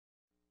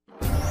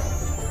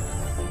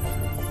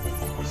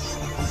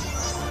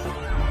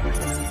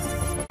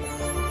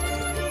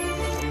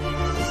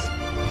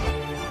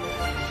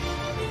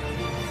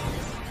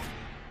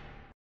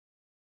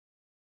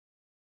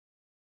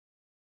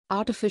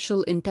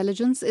Artificial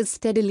intelligence is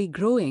steadily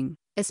growing,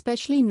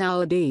 especially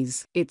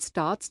nowadays. It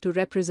starts to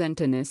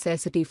represent a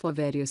necessity for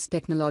various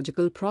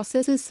technological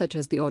processes such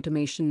as the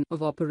automation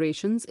of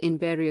operations in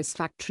various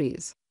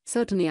factories.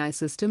 Certain AI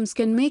systems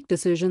can make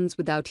decisions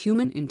without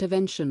human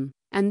intervention,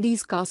 and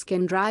these cars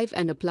can drive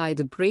and apply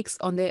the brakes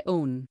on their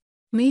own.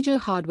 Major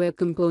hardware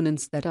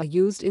components that are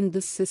used in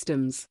these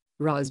systems: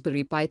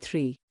 Raspberry Pi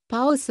 3,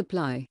 power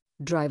supply,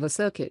 driver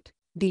circuit,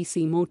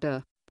 DC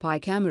motor, Pi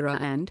camera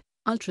and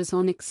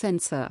ultrasonic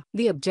sensor.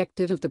 The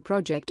objective of the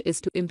project is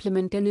to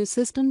implement an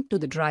assistant to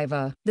the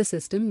driver. The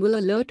system will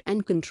alert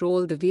and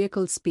control the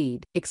vehicle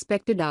speed.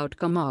 Expected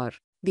outcome are: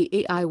 the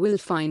AI will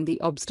find the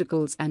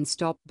obstacles and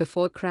stop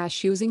before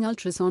crash using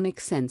ultrasonic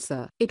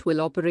sensor. It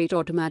will operate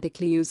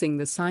automatically using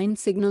the sign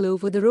signal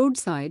over the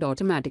roadside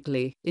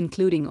automatically.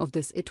 Including of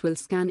this, it will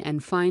scan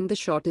and find the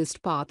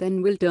shortest path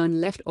and will turn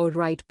left or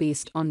right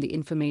based on the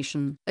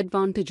information.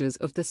 Advantages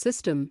of the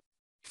system: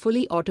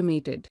 fully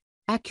automated.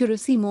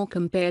 Accuracy more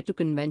compared to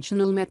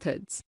conventional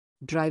methods.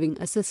 Driving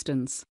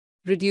assistance.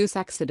 Reduce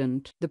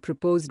accident. The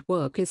proposed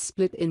work is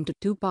split into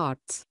two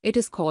parts. It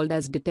is called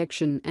as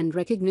detection and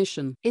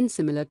recognition. In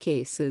similar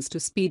cases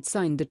to speed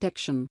sign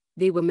detection,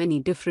 there were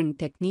many different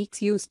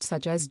techniques used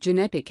such as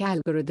genetic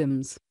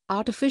algorithms,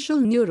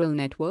 artificial neural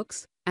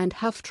networks, and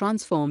Huff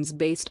transforms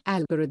based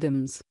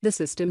algorithms. The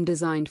system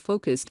designed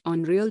focused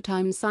on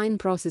real-time sign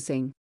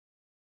processing.